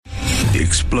The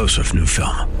explosive new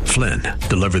film, Flynn,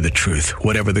 deliver the truth,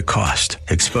 whatever the cost.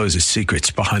 Exposes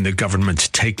secrets behind the government's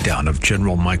takedown of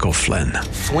General Michael Flynn.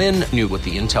 Flynn knew what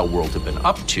the intel world had been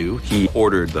up to. He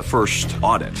ordered the first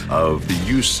audit of the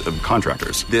use of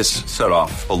contractors. This set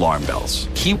off alarm bells.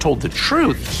 He told the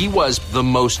truth. He was the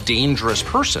most dangerous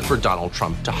person for Donald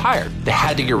Trump to hire. They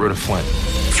had to get rid of Flynn.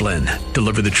 Flynn,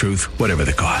 deliver the truth, whatever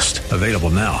the cost. Available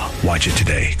now. Watch it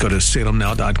today. Go to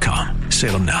salemnow.com.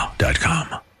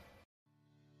 salemnow.com.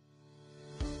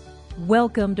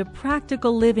 Welcome to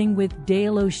Practical Living with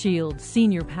Dale O'Shields,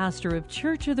 Senior Pastor of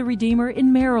Church of the Redeemer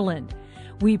in Maryland.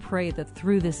 We pray that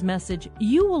through this message,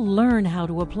 you will learn how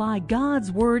to apply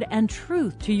God's Word and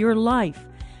truth to your life.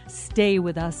 Stay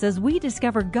with us as we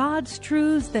discover God's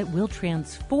truths that will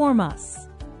transform us.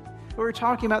 We're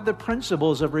talking about the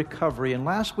principles of recovery. And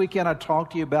last weekend, I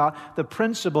talked to you about the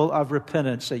principle of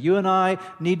repentance, that you and I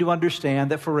need to understand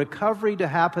that for recovery to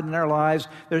happen in our lives,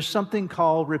 there's something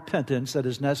called repentance that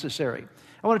is necessary.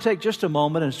 I want to take just a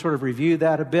moment and sort of review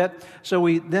that a bit. So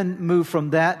we then move from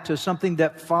that to something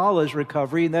that follows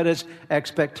recovery, and that is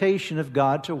expectation of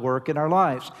God to work in our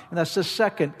lives. And that's the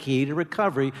second key to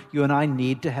recovery. You and I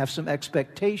need to have some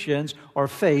expectations or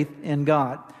faith in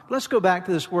God. Let's go back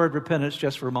to this word repentance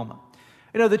just for a moment.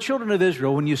 You know, the children of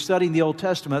Israel, when you study in the Old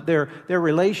Testament, their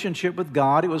relationship with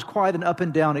God, it was quite an up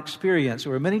and down experience.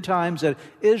 There were many times that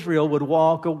Israel would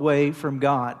walk away from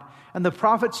God. And the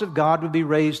prophets of God would be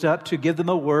raised up to give them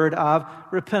a word of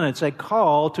repentance, a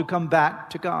call to come back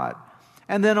to God.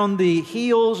 And then on the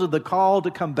heels of the call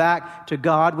to come back to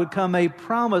God would come a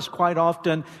promise quite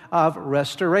often of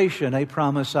restoration, a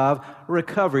promise of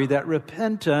recovery, that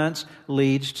repentance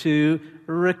leads to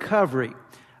recovery.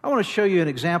 I want to show you an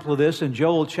example of this in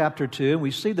Joel chapter 2.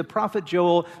 We see the prophet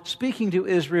Joel speaking to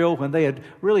Israel when they had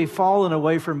really fallen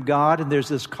away from God, and there's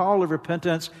this call of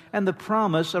repentance and the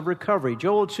promise of recovery.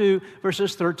 Joel 2,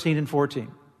 verses 13 and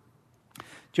 14.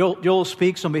 Joel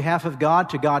speaks on behalf of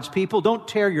God to God's people. Don't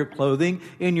tear your clothing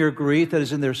in your grief, that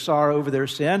is in their sorrow over their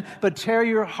sin, but tear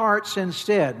your hearts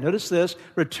instead. Notice this,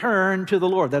 return to the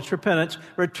Lord. That's repentance.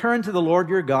 Return to the Lord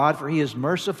your God, for He is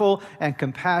merciful and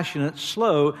compassionate,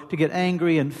 slow to get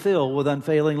angry and filled with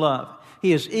unfailing love.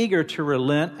 He is eager to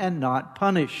relent and not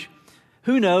punish.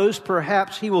 Who knows,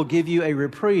 perhaps He will give you a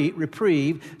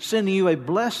reprieve, sending you a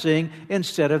blessing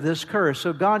instead of this curse.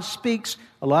 So God speaks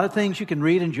a lot of things you can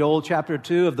read in Joel chapter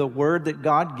 2 of the word that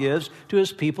God gives to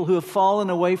His people who have fallen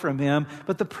away from Him.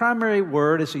 But the primary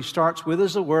word, as He starts with,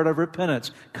 is the word of repentance.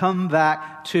 Come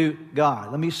back to God.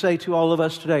 Let me say to all of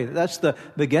us today, that's the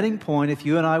beginning point if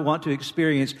you and I want to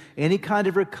experience any kind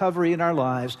of recovery in our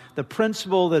lives. The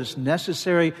principle that is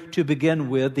necessary to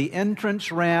begin with, the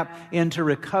entrance ramp into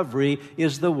recovery,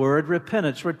 is the word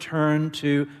repentance. Return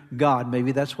to God.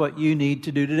 Maybe that's what you need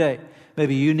to do today.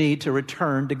 Maybe you need to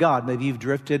return to God. Maybe you've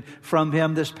drifted from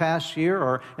Him this past year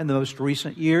or in the most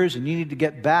recent years, and you need to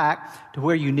get back to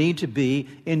where you need to be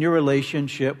in your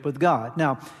relationship with God.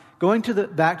 Now, going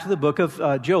back to the book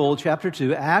of Joel, chapter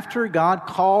 2, after God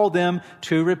called them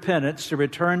to repentance, to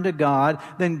return to God,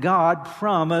 then God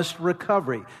promised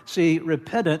recovery. See,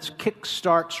 repentance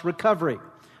kickstarts recovery.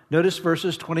 Notice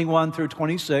verses 21 through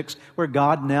 26, where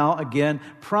God now again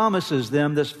promises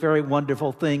them this very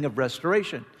wonderful thing of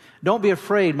restoration. Don't be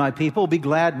afraid, my people. Be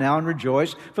glad now and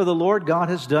rejoice, for the Lord God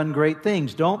has done great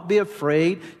things. Don't be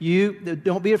afraid, you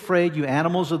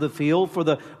animals of the field, for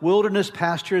the wilderness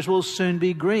pastures will soon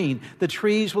be green. The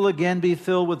trees will again be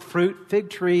filled with fruit.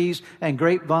 Fig trees and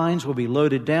grapevines will be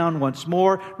loaded down once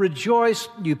more. Rejoice,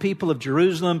 you people of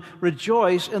Jerusalem.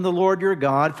 Rejoice in the Lord your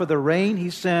God, for the rain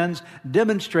He sends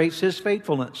demonstrates His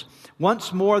faithfulness.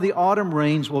 Once more the autumn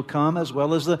rains will come, as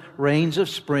well as the rains of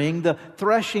spring. The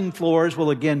threshing floors will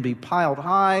again be piled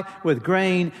high with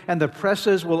grain, and the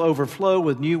presses will overflow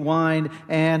with new wine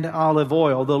and olive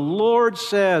oil. The Lord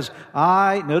says,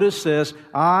 notice this,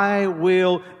 I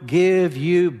will give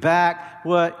you back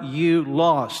what you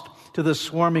lost. To the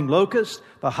swarming locust,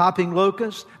 the hopping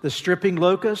locust, the stripping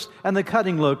locust, and the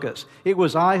cutting locust. It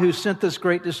was I who sent this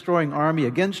great destroying army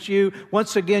against you.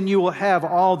 Once again, you will have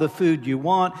all the food you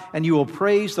want, and you will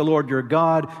praise the Lord your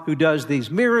God who does these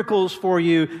miracles for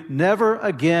you. Never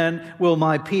again will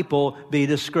my people be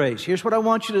disgraced. Here's what I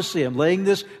want you to see. I'm laying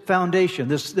this foundation,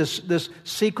 this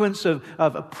sequence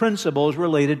of principles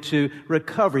related to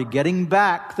recovery, getting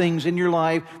back things in your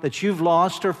life that you've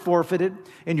lost or forfeited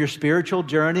in your spiritual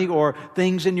journey, or or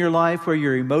things in your life where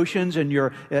your emotions and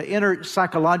your inner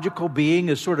psychological being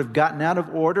has sort of gotten out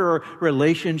of order, or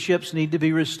relationships need to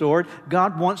be restored,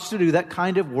 God wants to do that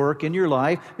kind of work in your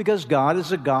life because God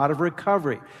is a God of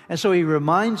recovery. And so He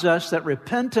reminds us that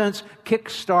repentance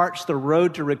kickstarts the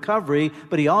road to recovery,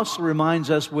 but He also reminds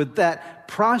us with that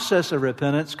process of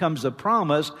repentance comes the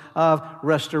promise of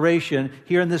restoration.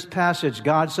 Here in this passage,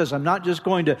 God says, I'm not just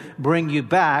going to bring you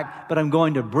back, but I'm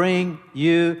going to bring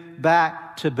you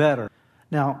back to better.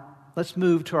 Now, let's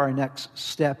move to our next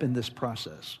step in this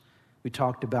process. We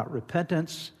talked about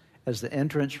repentance as the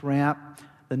entrance ramp.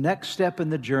 The next step in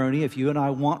the journey, if you and I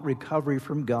want recovery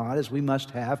from God, is we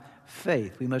must have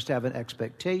faith. We must have an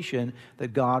expectation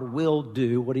that God will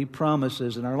do what He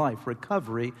promises in our life.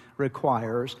 Recovery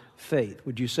requires faith.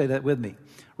 Would you say that with me?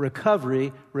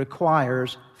 Recovery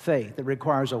requires faith. It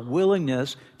requires a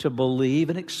willingness to believe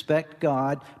and expect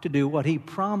God to do what He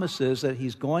promises that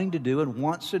He's going to do and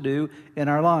wants to do in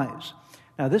our lives.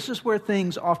 Now, this is where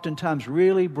things oftentimes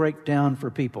really break down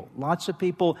for people. Lots of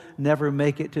people never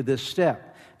make it to this step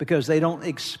because they don't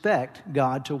expect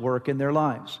God to work in their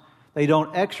lives. They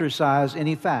don't exercise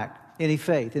any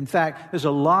faith. In fact, there's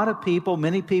a lot of people,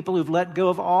 many people who've let go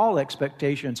of all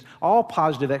expectations, all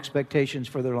positive expectations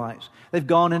for their lives. They've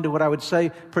gone into what I would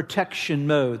say protection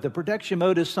mode. The protection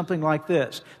mode is something like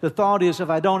this. The thought is, if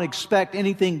I don't expect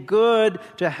anything good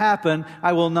to happen,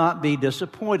 I will not be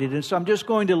disappointed. And so I'm just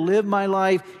going to live my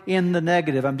life in the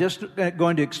negative. I'm just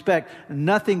going to expect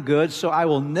nothing good, so I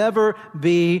will never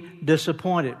be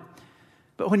disappointed.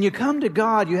 But when you come to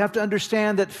God, you have to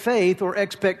understand that faith or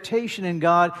expectation in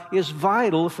God is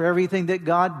vital for everything that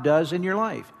God does in your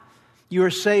life. You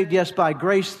are saved, yes, by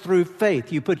grace through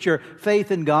faith. You put your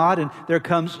faith in God and there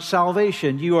comes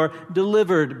salvation. You are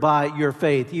delivered by your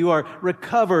faith. You are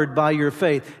recovered by your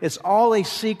faith. It's all a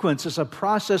sequence. It's a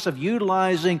process of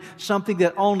utilizing something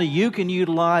that only you can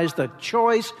utilize, the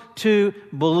choice to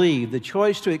believe, the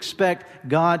choice to expect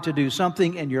God to do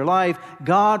something in your life.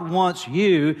 God wants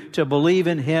you to believe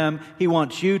in Him. He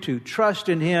wants you to trust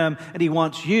in Him, and He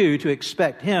wants you to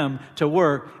expect Him to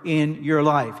work in your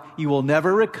life. You will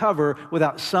never recover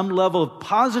without some level of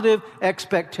positive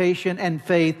expectation and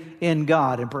faith in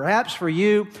God. And perhaps for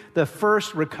you, the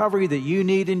first recovery that you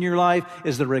need in your life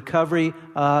is the recovery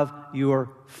of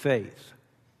your faith.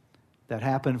 That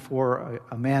happened for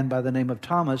a man by the name of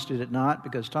Thomas, did it not?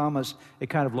 Because Thomas had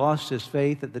kind of lost his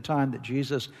faith at the time that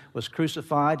Jesus was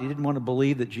crucified. He didn't want to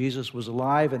believe that Jesus was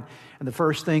alive. And the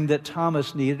first thing that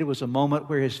Thomas needed was a moment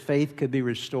where his faith could be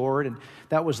restored. And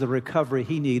that was the recovery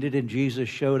he needed. And Jesus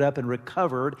showed up and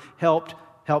recovered, helped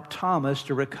Thomas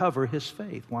to recover his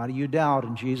faith. Why do you doubt?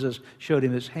 And Jesus showed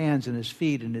him His hands and His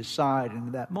feet and His side. And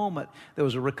in that moment, there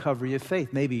was a recovery of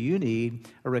faith. Maybe you need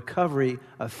a recovery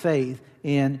of faith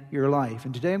in your life.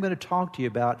 And today I'm going to talk to you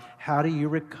about how do you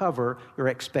recover your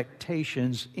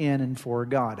expectations in and for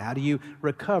God? How do you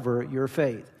recover your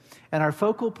faith? And our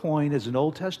focal point is an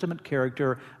Old Testament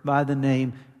character by the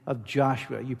name of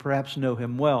Joshua. You perhaps know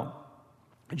him well.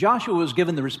 Joshua was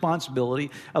given the responsibility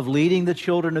of leading the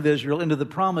children of Israel into the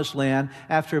promised land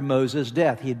after Moses'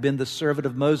 death. He had been the servant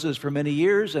of Moses for many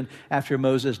years, and after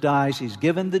Moses dies, he's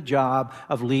given the job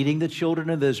of leading the children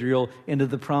of Israel into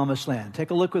the promised land.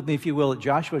 Take a look with me, if you will, at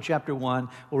Joshua chapter 1.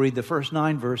 We'll read the first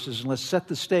 9 verses, and let's set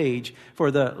the stage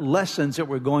for the lessons that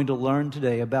we're going to learn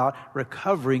today about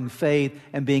recovering faith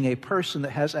and being a person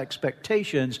that has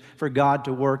expectations for God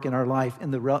to work in our life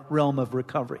in the realm of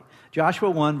recovery. Joshua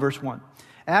 1, verse 1.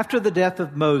 After the death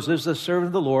of Moses, the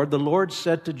servant of the Lord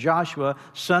said to Joshua,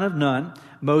 son of Nun,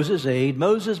 Moses' aide,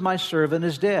 Moses, my servant,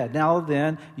 is dead. Now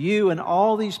then, you and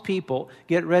all these people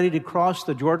get ready to cross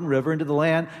the Jordan River into the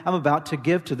land I'm about to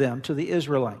give to them, to the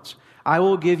Israelites. I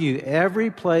will give you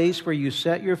every place where you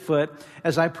set your foot,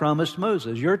 as I promised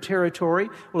Moses. Your territory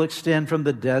will extend from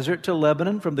the desert to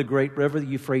Lebanon, from the great river, the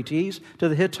Euphrates, to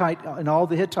the Hittite and all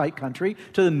the Hittite country,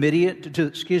 to the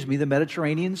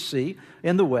Mediterranean Sea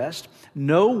in the west.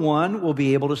 No one will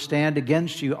be able to stand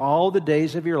against you all the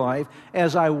days of your life.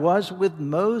 As I was with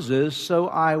Moses, so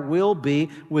I will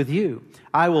be with you.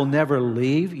 I will never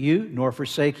leave you nor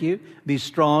forsake you. Be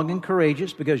strong and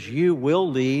courageous, because you will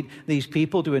lead these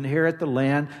people to inherit the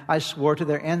land I swore to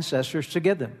their ancestors to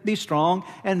give them. Be strong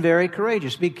and very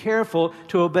courageous. Be careful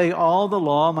to obey all the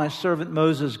law my servant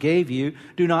Moses gave you.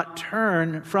 Do not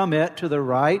turn from it to the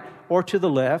right or to the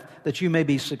left, that you may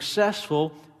be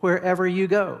successful wherever you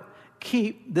go.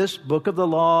 Keep this book of the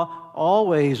law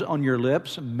always on your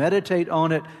lips. Meditate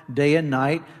on it day and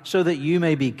night, so that you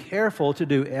may be careful to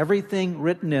do everything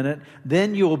written in it.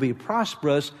 Then you will be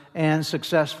prosperous and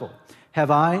successful. Have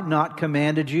I not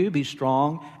commanded you? Be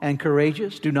strong and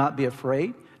courageous. Do not be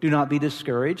afraid. Do not be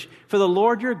discouraged, for the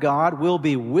Lord your God will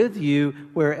be with you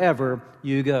wherever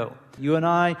you go. You and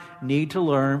I need to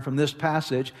learn from this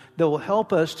passage that will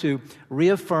help us to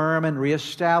reaffirm and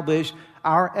reestablish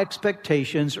our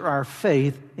expectations or our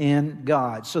faith in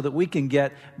God so that we can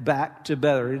get back to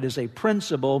better. It is a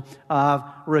principle of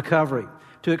recovery.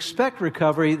 To expect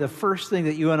recovery, the first thing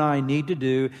that you and I need to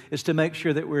do is to make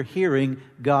sure that we're hearing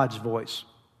God's voice.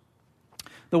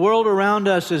 The world around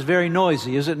us is very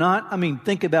noisy, is it not? I mean,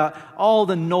 think about all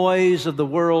the noise of the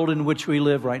world in which we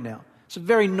live right now. It's a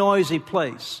very noisy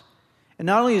place. And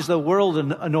not only is the world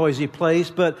a noisy place,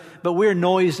 but we're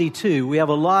noisy too. We have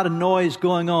a lot of noise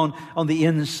going on the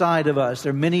inside of us.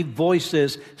 There are many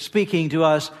voices speaking to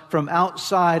us from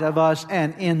outside of us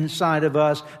and inside of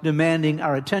us, demanding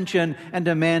our attention and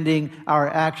demanding our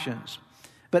actions.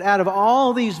 But out of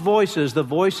all these voices, the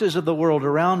voices of the world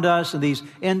around us and these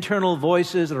internal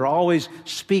voices that are always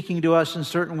speaking to us in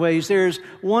certain ways, there's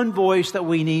one voice that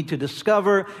we need to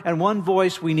discover and one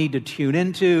voice we need to tune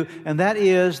into, and that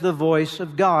is the voice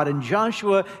of God. And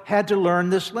Joshua had to learn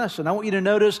this lesson. I want you to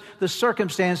notice the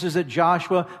circumstances that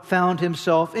Joshua found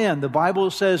himself in. The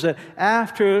Bible says that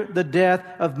after the death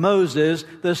of Moses,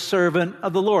 the servant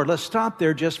of the Lord. Let's stop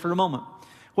there just for a moment.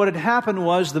 What had happened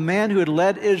was the man who had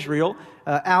led Israel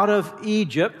out of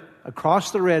Egypt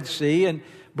across the Red Sea and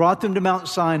brought them to Mount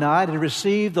Sinai and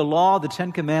received the law, the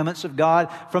Ten Commandments of God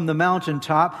from the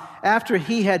mountaintop. After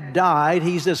he had died,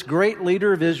 he's this great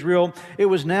leader of Israel. It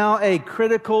was now a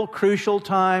critical, crucial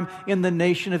time in the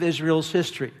nation of Israel's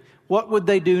history. What would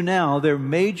they do now? Their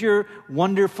major,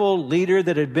 wonderful leader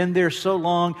that had been there so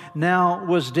long now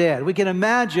was dead. We can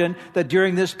imagine that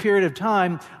during this period of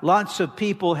time, lots of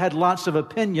people had lots of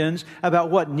opinions about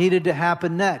what needed to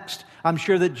happen next. I'm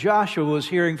sure that Joshua was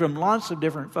hearing from lots of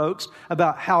different folks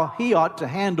about how he ought to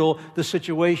handle the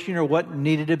situation or what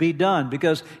needed to be done.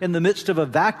 Because in the midst of a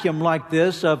vacuum like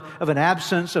this, of an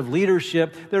absence of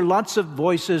leadership, there are lots of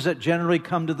voices that generally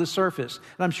come to the surface.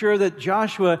 And I'm sure that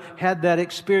Joshua had that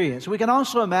experience. We can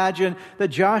also imagine that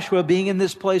Joshua, being in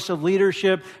this place of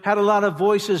leadership, had a lot of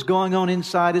voices going on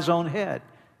inside his own head,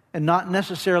 and not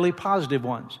necessarily positive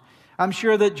ones. I'm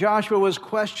sure that Joshua was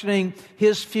questioning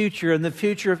his future and the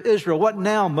future of Israel. What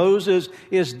now? Moses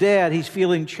is dead. He's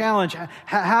feeling challenged.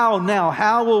 How now?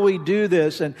 How will we do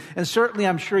this? And certainly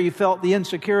I'm sure he felt the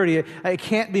insecurity. It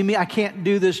can't be me. I can't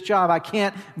do this job. I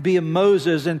can't be a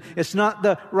Moses. And it's not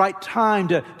the right time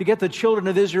to get the children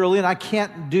of Israel in. I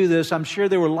can't do this. I'm sure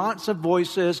there were lots of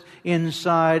voices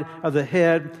inside of the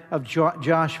head of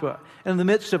Joshua. In the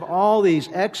midst of all these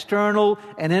external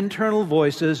and internal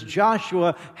voices,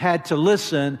 Joshua had to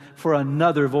listen for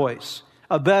another voice,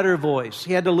 a better voice.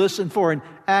 He had to listen for an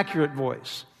accurate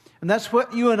voice. And that's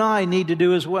what you and I need to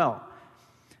do as well.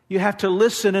 You have to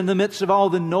listen in the midst of all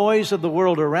the noise of the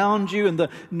world around you and the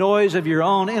noise of your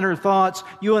own inner thoughts.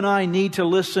 You and I need to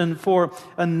listen for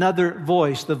another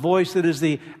voice, the voice that is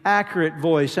the accurate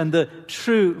voice and the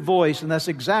true voice. And that's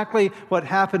exactly what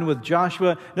happened with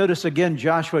Joshua. Notice again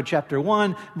Joshua chapter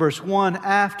 1, verse 1.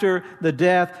 After the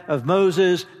death of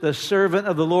Moses, the servant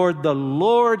of the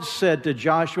Lord said to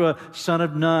Joshua, son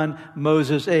of Nun,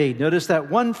 Moses' aide. Notice that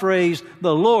one phrase,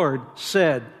 the Lord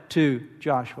said to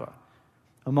Joshua.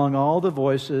 Among all the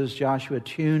voices, Joshua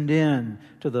tuned in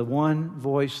to the one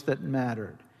voice that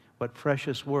mattered. What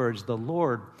precious words the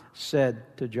Lord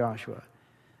said to Joshua.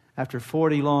 After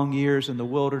 40 long years in the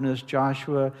wilderness,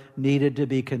 Joshua needed to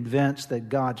be convinced that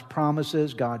God's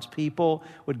promises, God's people,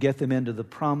 would get them into the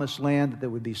promised land, that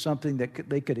there would be something that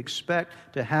they could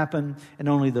expect to happen, and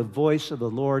only the voice of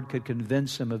the Lord could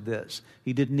convince him of this.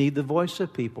 He didn't need the voice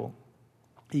of people.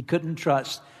 He couldn't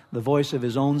trust the voice of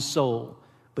his own soul.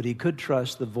 But he could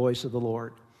trust the voice of the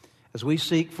Lord. As we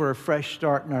seek for a fresh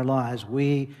start in our lives,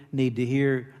 we need to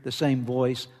hear the same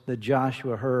voice that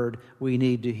Joshua heard. We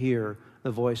need to hear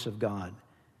the voice of God.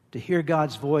 To hear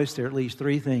God's voice, there are at least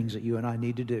three things that you and I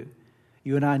need to do.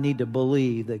 You and I need to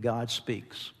believe that God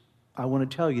speaks. I want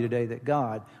to tell you today that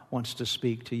God wants to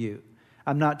speak to you.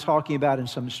 I'm not talking about in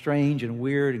some strange and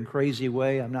weird and crazy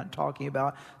way. I'm not talking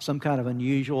about some kind of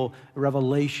unusual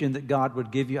revelation that God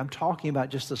would give you. I'm talking about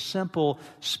just the simple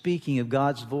speaking of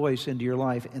God's voice into your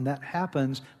life. And that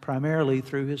happens primarily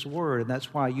through His Word. And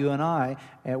that's why you and I,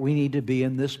 we need to be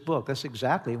in this book. That's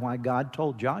exactly why God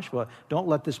told Joshua, don't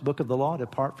let this book of the law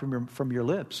depart from your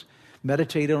lips.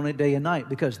 Meditate on it day and night,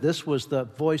 because this was the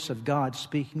voice of God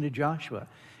speaking to Joshua.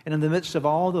 And in the midst of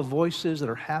all the voices that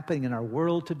are happening in our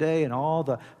world today and all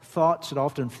the thoughts that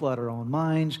often flood our own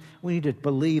minds, we need to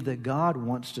believe that God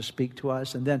wants to speak to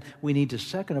us. And then we need to,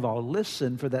 second of all,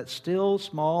 listen for that still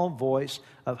small voice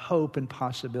of hope and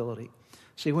possibility.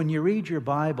 See, when you read your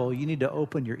Bible, you need to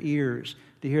open your ears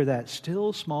to hear that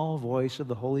still small voice of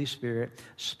the Holy Spirit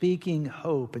speaking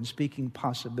hope and speaking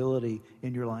possibility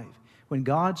in your life. When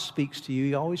God speaks to you,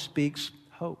 He always speaks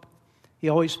hope. He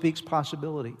always speaks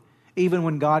possibility. Even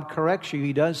when God corrects you,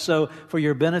 He does so for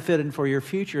your benefit and for your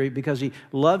future because He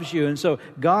loves you. And so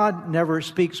God never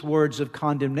speaks words of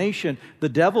condemnation. The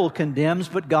devil condemns,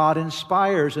 but God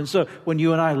inspires. And so when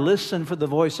you and I listen for the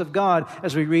voice of God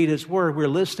as we read His Word, we're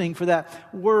listening for that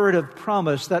word of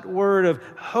promise, that word of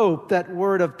hope, that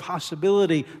word of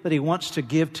possibility that He wants to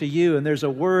give to you. And there's a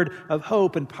word of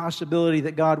hope and possibility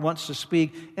that God wants to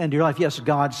speak into your life. Yes,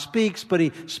 God speaks, but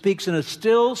He speaks in a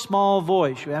still small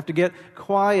voice. You have to get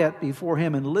quiet before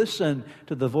Him and listen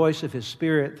to the voice of His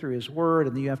Spirit through His Word,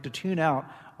 and then you have to tune out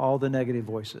all the negative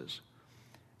voices.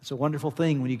 It's a wonderful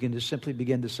thing when you can just simply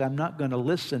begin to say, I'm not going to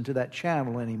listen to that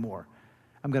channel anymore.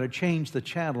 I'm going to change the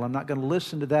channel. I'm not going to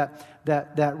listen to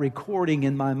that recording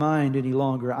in my mind any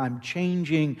longer. I'm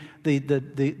changing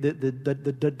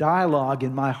the dialogue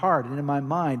in my heart and in my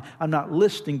mind. I'm not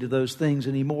listening to those things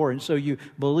anymore. And so you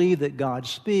believe that God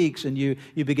speaks, and you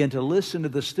begin to listen to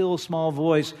the still small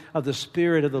voice of the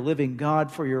Spirit of the living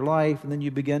God for your life, and then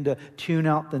you begin to tune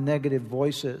out the negative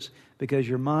voices, because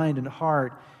your mind and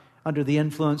heart, under the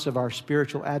influence of our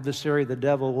spiritual adversary, the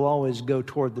devil, will always go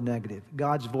toward the negative.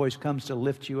 God's voice comes to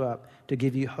lift you up, to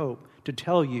give you hope, to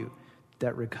tell you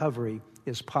that recovery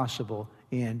is possible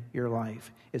in your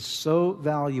life. It's so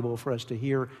valuable for us to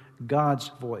hear God's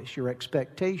voice. Your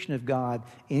expectation of God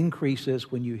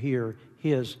increases when you hear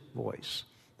His voice.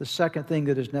 The second thing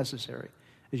that is necessary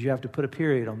is you have to put a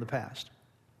period on the past.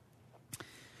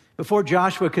 Before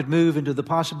Joshua could move into the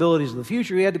possibilities of the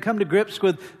future, he had to come to grips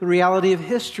with the reality of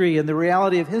history. And the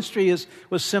reality of history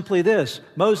was simply this: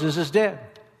 Moses is dead.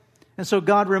 And so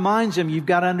God reminds him, you've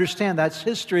got to understand that's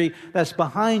history that's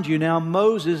behind you now.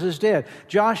 Moses is dead.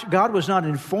 God was not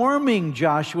informing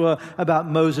Joshua about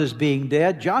Moses being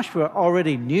dead. Joshua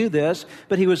already knew this,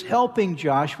 but He was helping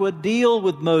Joshua deal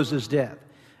with Moses' death.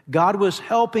 God was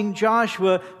helping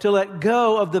Joshua to let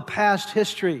go of the past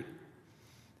history.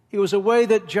 It was a way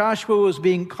that Joshua was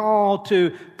being called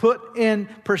to put in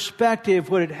perspective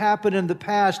what had happened in the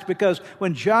past, because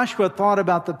when Joshua thought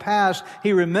about the past,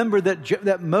 he remembered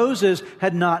that Moses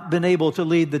had not been able to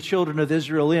lead the children of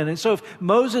Israel in. And so if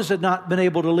Moses had not been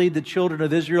able to lead the children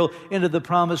of Israel into the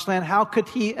promised land, how could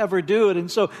he ever do it? And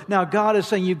so now God is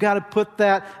saying, you've got to put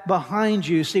that behind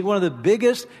you. See, one of the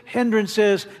biggest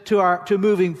hindrances to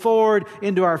moving forward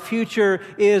into our future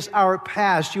is our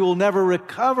past. You will never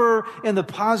recover in the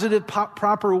positive,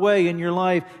 proper way in your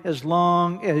life as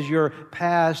long as your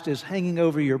past is hanging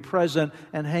over your present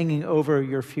and hanging over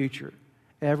your future.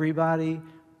 Everybody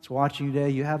that's watching today,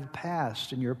 you have a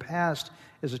past, and your past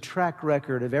is a track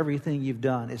record of everything you've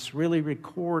done. It's really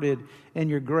recorded in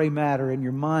your gray matter, in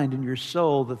your mind, in your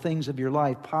soul, the things of your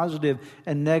life, positive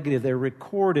and negative. They're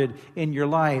recorded in your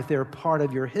life. They're part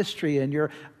of your history, and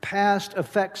your past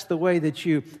affects the way that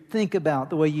you think about,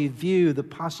 the way you view the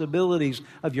possibilities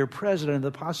of your present and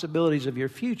the possibilities of your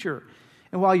future.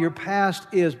 And while your past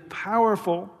is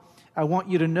powerful, I want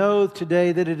you to know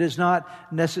today that it is not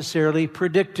necessarily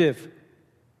predictive.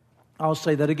 I'll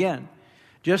say that again.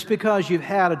 Just because you've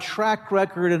had a track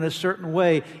record in a certain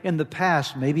way in the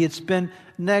past, maybe it's been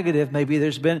negative, maybe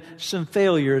there's been some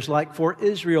failures, like for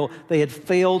Israel, they had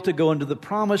failed to go into the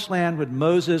promised land when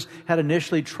Moses had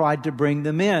initially tried to bring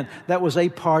them in. That was a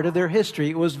part of their history.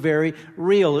 It was very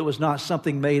real. It was not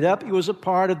something made up. It was a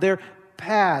part of their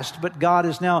past, but God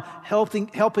is now helping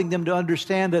them to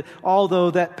understand that although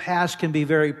that past can be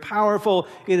very powerful,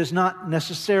 it is not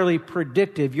necessarily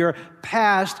predictive. Your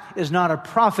past is not a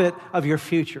prophet of your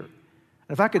future.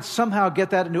 If I could somehow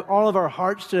get that into all of our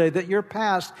hearts today, that your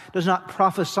past does not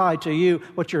prophesy to you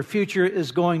what your future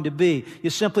is going to be. You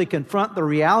simply confront the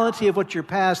reality of what your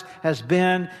past has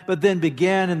been, but then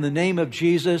begin in the name of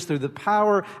Jesus, through the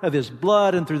power of His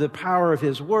blood and through the power of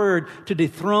His Word, to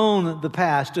dethrone the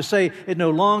past, to say it no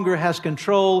longer has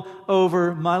control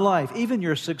over my life. Even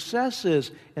your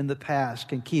successes in the past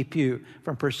can keep you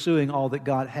from pursuing all that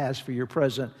God has for your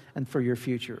present and for your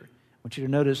future. I want you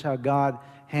to notice how God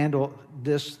handled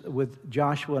this with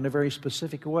Joshua in a very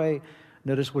specific way.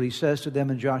 Notice what He says to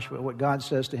them in Joshua, what God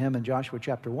says to him in Joshua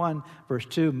chapter 1, verse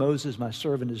 2, Moses, my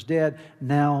servant, is dead.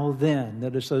 Now then,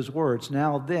 notice those words,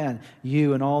 now then,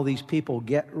 you and all these people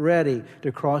get ready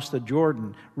to cross the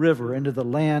Jordan River into the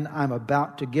land I'm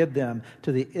about to give them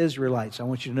to the Israelites. I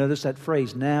want you to notice that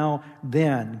phrase, now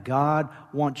then. God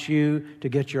wants you to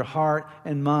get your heart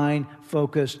and mind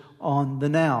focused on the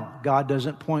now. God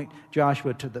doesn't point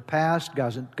Joshua to the past.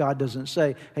 God doesn't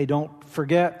say, hey, don't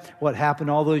forget what happened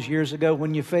all those years ago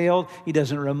when you failed. He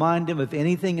doesn't remind him of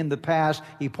anything in the past.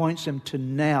 He points him to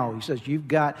now. He says, you've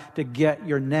got to get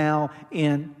your now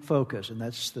in focus. And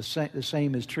that's the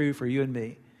same is true for you and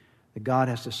me. That God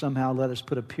has to somehow let us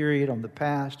put a period on the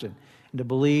past, and to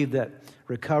believe that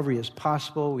recovery is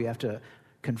possible, we have to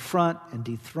confront and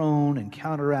dethrone and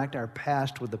counteract our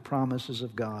past with the promises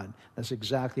of God. That's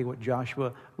exactly what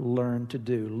Joshua learned to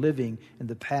do. Living in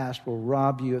the past will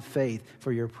rob you of faith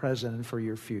for your present and for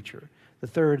your future. The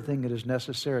third thing that is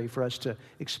necessary for us to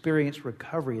experience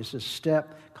recovery is a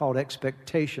step called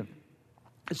expectation.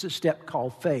 It's a step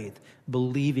called faith,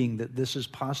 believing that this is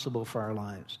possible for our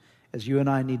lives, as you and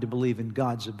I need to believe in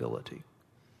God's ability.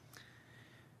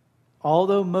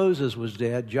 Although Moses was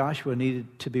dead, Joshua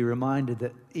needed to be reminded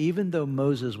that even though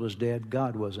Moses was dead,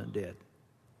 God wasn't dead.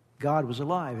 God was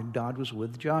alive, and God was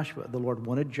with Joshua. The Lord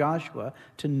wanted Joshua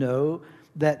to know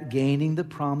that gaining the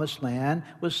promised land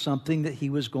was something that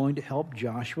he was going to help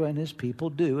Joshua and his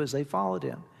people do as they followed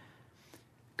him.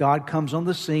 God comes on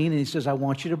the scene and he says, I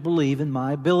want you to believe in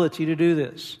my ability to do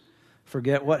this.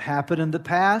 Forget what happened in the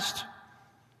past.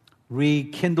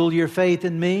 Rekindle your faith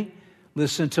in me.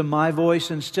 Listen to my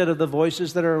voice instead of the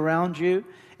voices that are around you,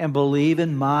 and believe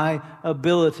in my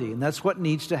ability. And that's what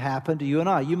needs to happen to you and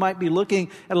I. You might be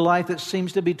looking at a life that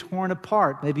seems to be torn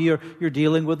apart. Maybe you're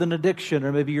dealing with an addiction,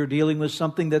 or maybe you're dealing with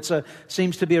something that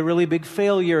seems to be a really big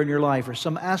failure in your life, or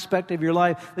some aspect of your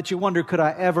life that you wonder, could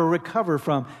I ever recover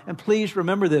from? And please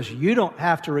remember this, you don't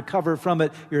have to recover from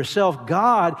it yourself.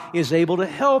 God is able to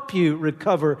help you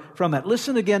recover from it.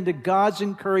 Listen again to God's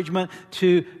encouragement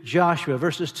to Joshua.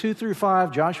 Verses 2 through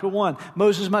 5, Joshua 1.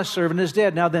 Moses, my servant, is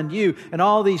dead. Now then you and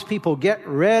all these people get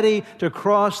ready to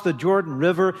cross the Jordan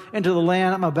River into the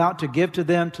land I'm about to give to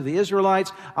them, to the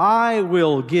Israelites. I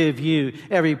will give you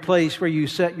every place where you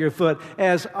set your foot,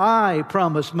 as I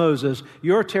promised Moses.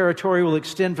 Your territory will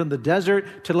extend from the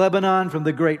desert to Lebanon, from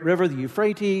the great river, the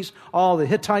Euphrates, all the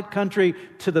Hittite country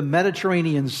to the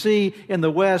Mediterranean Sea. In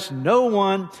the west, no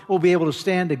one will be able to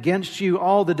stand against you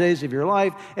all the days of your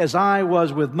life. As I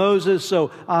was with Moses, so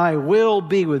I will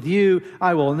be with you.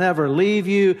 I will never leave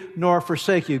you nor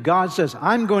forsake you. God says,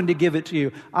 I'm going to give it to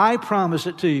you. I promise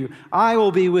it to you. I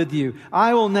will be with you.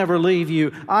 I will never leave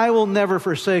you. I will never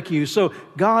forsake you. So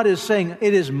God is saying,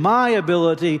 it is my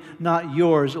ability, not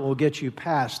yours, that will get you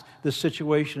past this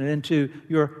situation and into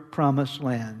your promised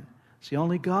land. See,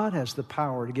 only God has the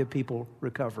power to give people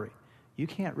recovery. You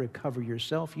can't recover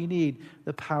yourself. You need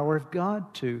the power of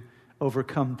God to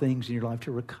overcome things in your life,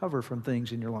 to recover from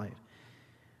things in your life.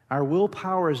 Our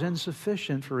willpower is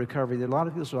insufficient for recovery. There are a lot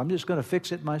of people say, I'm just going to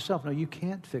fix it myself. No, you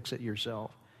can't fix it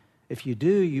yourself. If you do,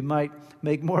 you might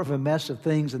make more of a mess of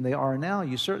things than they are now.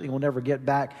 You certainly will never get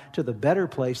back to the better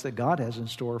place that God has in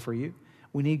store for you.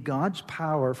 We need God's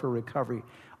power for recovery.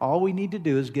 All we need to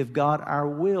do is give God our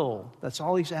will. That's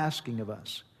all He's asking of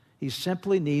us. He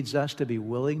simply needs us to be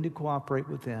willing to cooperate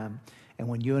with Him. And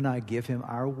when you and I give Him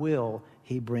our will,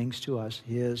 He brings to us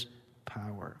His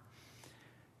power.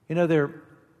 You know, there are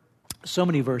so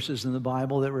many verses in the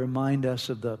Bible that remind us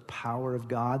of the power of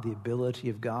God, the ability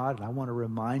of God. And I want to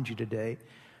remind you today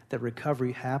that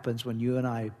recovery happens when you and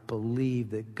I believe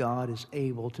that God is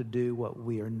able to do what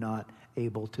we are not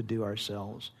able to do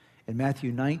ourselves. In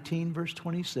Matthew 19, verse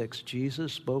 26,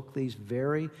 Jesus spoke these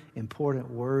very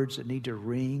important words that need to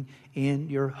ring in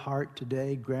your heart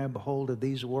today. Grab hold of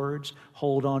these words.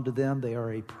 Hold on to them. They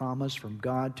are a promise from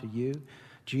God to you.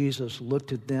 Jesus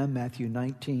looked at them, Matthew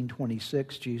 19,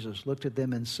 26. Jesus looked at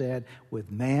them and said,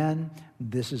 with man,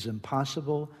 this is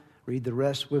impossible. Read the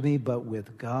rest with me. But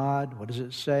with God, what does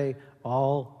it say?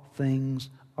 All things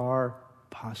are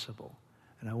possible.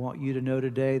 And I want you to know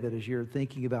today that as you're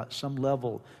thinking about some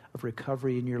level of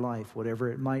recovery in your life,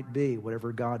 whatever it might be,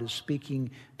 whatever God is speaking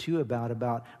to you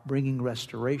about bringing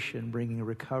restoration, bringing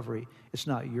recovery, it's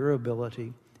not your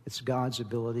ability, it's God's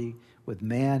ability. With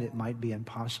man, it might be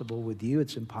impossible. With you,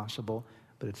 it's impossible,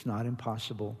 but it's not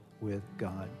impossible with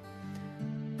God.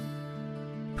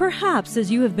 Perhaps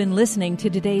as you have been listening to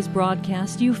today's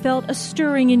broadcast, you felt a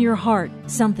stirring in your heart,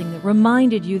 something that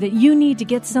reminded you that you need to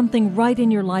get something right in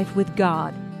your life with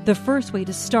God. The first way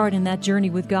to start in that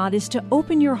journey with God is to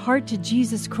open your heart to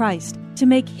Jesus Christ, to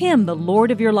make Him the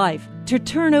Lord of your life, to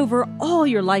turn over all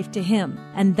your life to Him.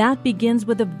 And that begins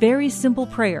with a very simple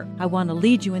prayer. I want to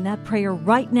lead you in that prayer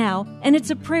right now, and it's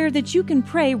a prayer that you can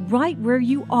pray right where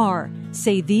you are.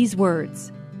 Say these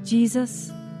words: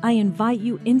 Jesus, I invite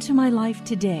you into my life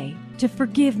today to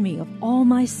forgive me of all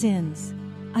my sins.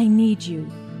 I need you.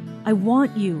 I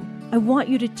want you. I want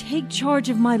you to take charge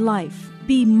of my life.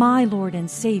 be my Lord and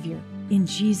Savior, in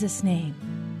Jesus' name.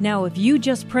 Now, if you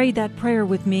just prayed that prayer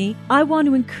with me, I want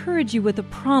to encourage you with a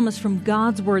promise from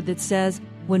God's Word that says,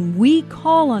 when we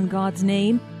call on God's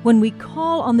name, when we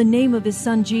call on the name of His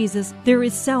Son Jesus, there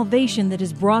is salvation that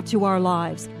is brought to our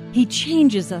lives. He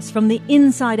changes us from the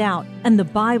inside out, and the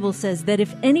Bible says that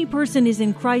if any person is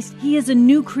in Christ, he is a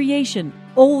new creation.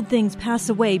 Old things pass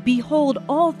away. Behold,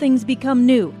 all things become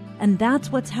new. And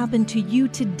that's what's happened to you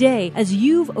today as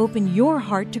you've opened your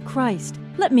heart to Christ.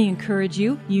 Let me encourage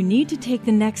you, you need to take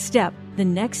the next step. The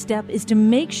next step is to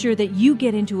make sure that you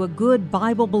get into a good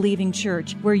Bible-believing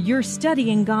church where you're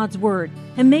studying God's Word.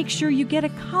 And make sure you get a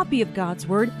copy of God's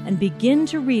Word and begin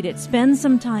to read it. Spend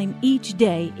some time each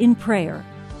day in prayer.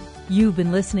 You've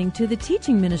been listening to the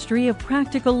teaching ministry of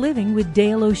Practical Living with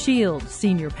Dale O'Shields,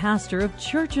 Senior Pastor of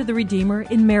Church of the Redeemer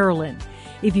in Maryland.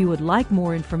 If you would like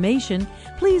more information,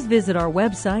 please visit our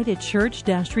website at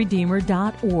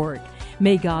church-redeemer.org.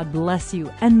 May God bless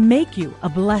you and make you a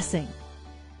blessing.